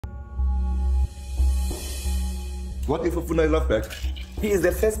What if I love back? He is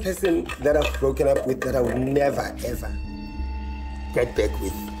the first person that I've broken up with that I would never, ever get back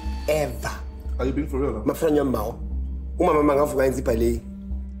with. Ever. Are you being for real? My friend Mao.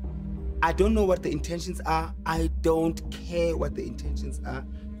 I don't know what the intentions are. I don't care what the intentions are.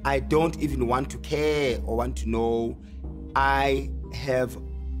 I don't even want to care or want to know. I have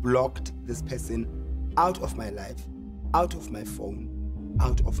blocked this person out of my life, out of my phone,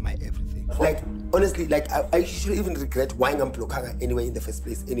 out of my everything. Like, honestly, like, I should even regret why I'm Blocka anyway in the first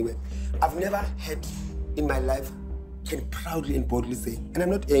place. Anyway, I've never had in my life can proudly and boldly say, and I'm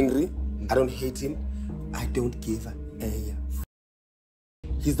not angry, I don't hate him, I don't give a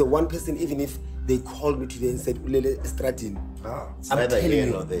He's the one person, even if they called me today and said, Ulele Stratin, I'm telling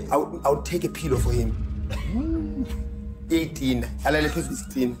you, I would take a pillow for him. 18,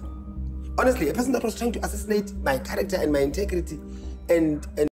 16. Honestly, a person that was trying to assassinate my character and my integrity and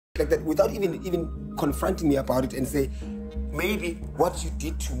like that without even confronting me about it and say, maybe what you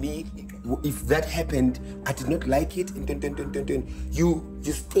did to me, if that happened, I did not like it, and you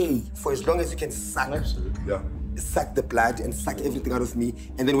stay for as long as you can suck. Absolutely, yeah. Suck the blood and suck everything out of me,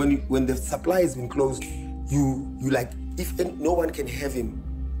 and then when the supply has been closed, you like, if no one can have him,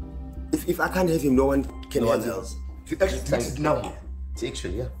 if I can't have him, no one can have him. You actually delete it now. It's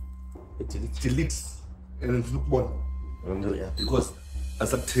actually, yeah. It Delete and look one. Yeah. Because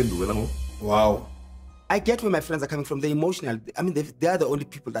as a tell Wow. I get where my friends are coming from. They're emotional. I mean, they are the only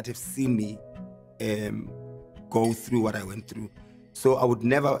people that have seen me go through what I went through. So I would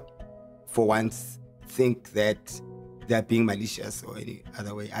never, for once, think that they're being malicious or any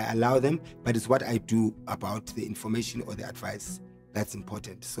other way. I allow them, but it's what I do about the information or the advice that's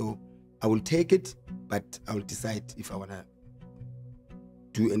important. So I will take it, but I will decide if I want to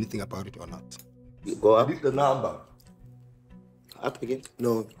do anything about it or not. You go up. Delete the number. Up again?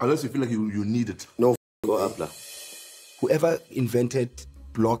 No. Unless you feel like you need it. No. Go up now. Whoever invented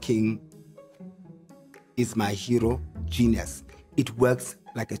blocking is my hero, genius. It works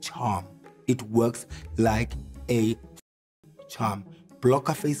like a charm. It works like a charm.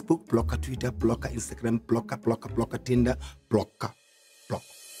 Blocka Facebook, Blocka Twitter, Blocka Instagram, Blocka Tinder, Blocka.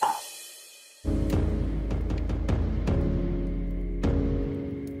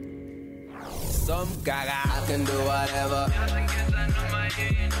 Some gaga, I can do whatever.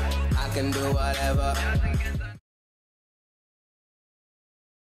 I can do whatever.